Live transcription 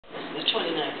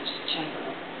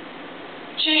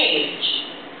Change.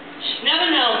 Not a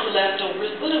noun for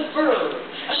leftovers, but a verb,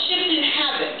 a shift in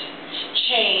habit.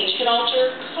 Change can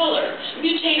alter color,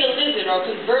 mutate a lizard, or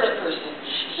convert a person.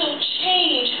 So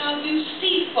change how you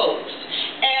see folks.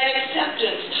 Add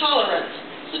acceptance, tolerance,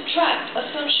 subtract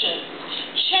assumptions.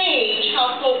 Change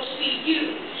how folks see you.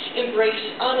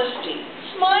 Embrace honesty.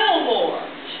 Smile more.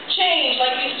 Change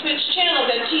like you switch channels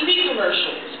at TV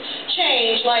commercials.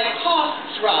 Change like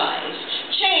costs rise.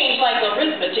 Change like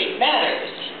arithmetic matters.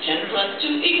 10 plus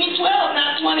 2 equals 12,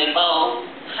 not 24.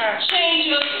 Change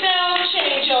yourself,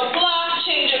 change your block,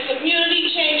 change your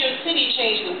community, change your city,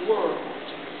 change the world.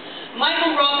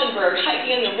 Michael Rothenberg,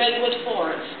 hiking in the Redwood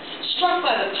Forest, struck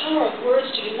by the power of words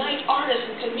to unite artists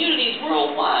and communities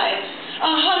worldwide.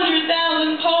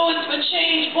 100,000 poets for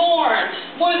change born.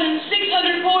 More than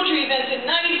 600 poetry events in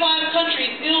 95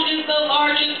 countries. Billed as the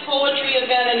largest poetry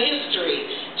event in history.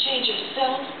 Change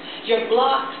yourself, your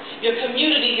block, your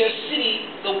community, your city,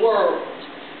 the world.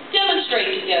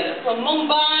 Demonstrate together from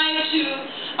Mumbai to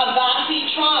Abasi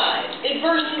tribes, in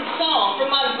verse and song, from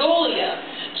Mongolia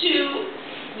to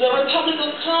the Republic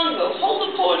of Congo. Hold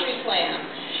a poetry slam.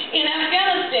 In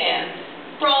Afghanistan,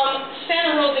 from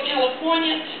Santa Rosa,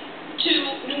 California to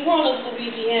New Orleans,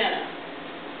 Louisiana.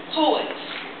 Poets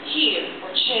here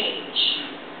for change.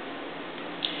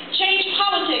 Change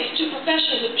politics to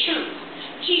professions of truth.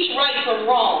 Teach right from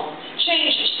wrong.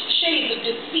 Change shades of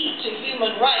deceit to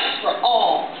human rights for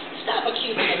all. Stop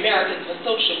accusing Americans for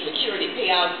Social Security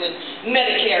payouts and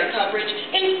Medicare coverage.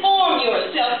 Inform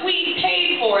yourself. We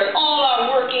paid for it all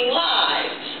our working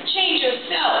lives. Change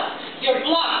yourself, your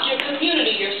block, your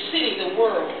community, your city, the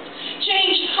world.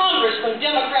 Change Congress from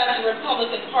Democrats and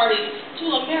Republican parties to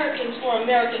Americans for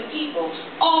American people,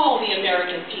 all the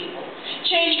American people.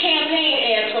 Change campaign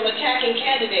ads from attacking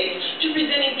candidates to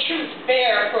presenting truth,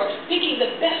 fair, for picking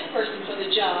the best person for the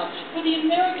job, for the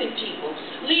American people.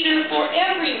 Leader for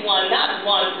everyone, not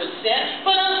 1%,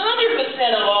 but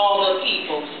 100% of all the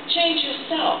people. Change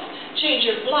yourself, change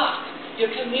your block,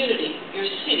 your community, your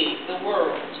city, the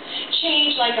world.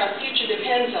 Change like our future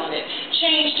depends on it.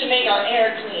 Change to make our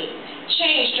air clean.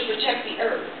 Change to protect the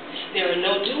earth. There are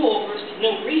no do-overs,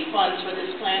 no refunds for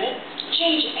this planet.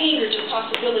 Change anger to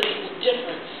possibilities of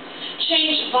difference.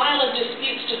 Change violent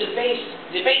disputes to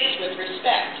debates with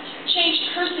respect. Change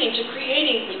cursing to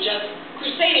crusading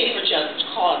for just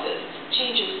causes.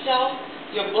 Change yourself,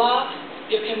 your block,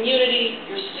 your community,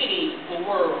 your city, the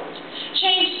world.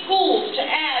 Change schools to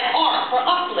add art for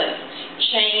uplift.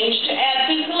 Change to add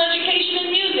physical education and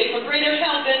music for greater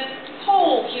health and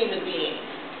whole human beings.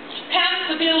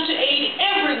 Pass the bill to aid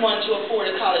everyone to afford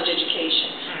a college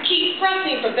education. Keep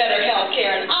pressing for better health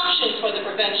care and options for the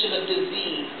prevention of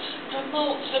disease.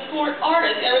 Promote, support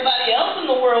artists. Everybody else in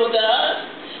the world does.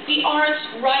 The arts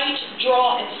write,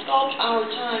 draw, and sculpt our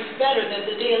times better than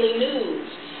the daily news.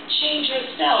 Change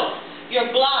yourself,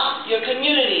 your block, your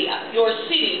community, your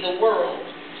city, the world.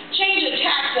 Change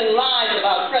attacks and lies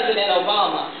about President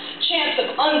Obama. Chance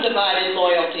of undivided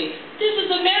loyalty. This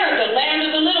is America, land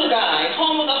of the little guy,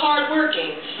 home of the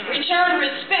hardworking. Return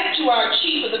respect to our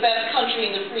chief of the best country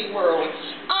in the free world.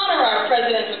 Honor our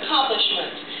president's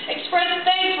accomplishments. Express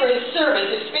thanks for his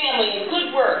service, his family, and good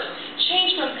works.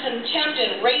 Change from contempt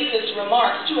and racist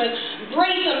remarks to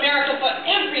embrace America for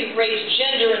every race,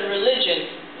 gender, and religion.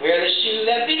 Wear the shoe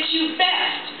that fits you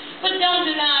best. But don't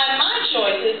deny my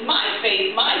choices, my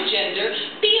faith, my gender.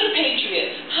 Be a patriot.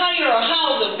 Hire or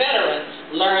house a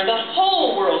veteran. Learn the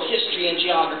whole world's history and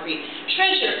geography.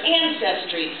 Treasure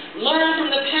ancestry. Learn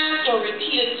from the past or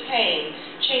repeat its pain.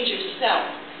 Change yourself,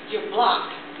 your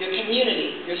block, your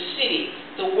community, your city,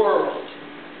 the world.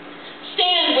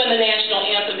 Stand when the national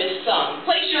anthem is sung.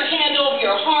 Place your hand over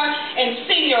your heart and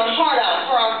sing your heart out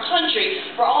for our country,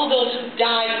 for all those who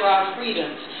died for our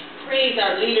freedoms. Praise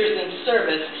our leaders in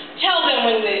service. Tell them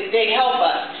when they help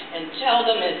us, and tell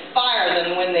them and fire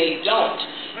them when they don't.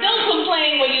 Don't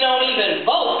complain when you don't even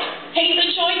vote. Hate the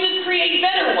choices, create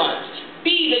better ones.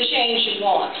 Be the change you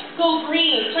want. Go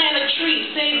green, plant a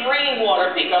tree, save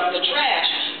rainwater, pick up the trash.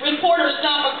 Report or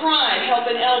stop a crime, help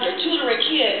an elder, tutor a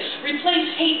kid. Replace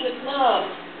hate with love.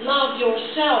 Love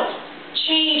yourself.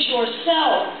 Change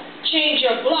yourself. Change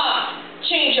your block.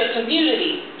 Change your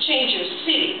community. Change your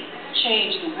city.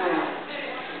 Change the world.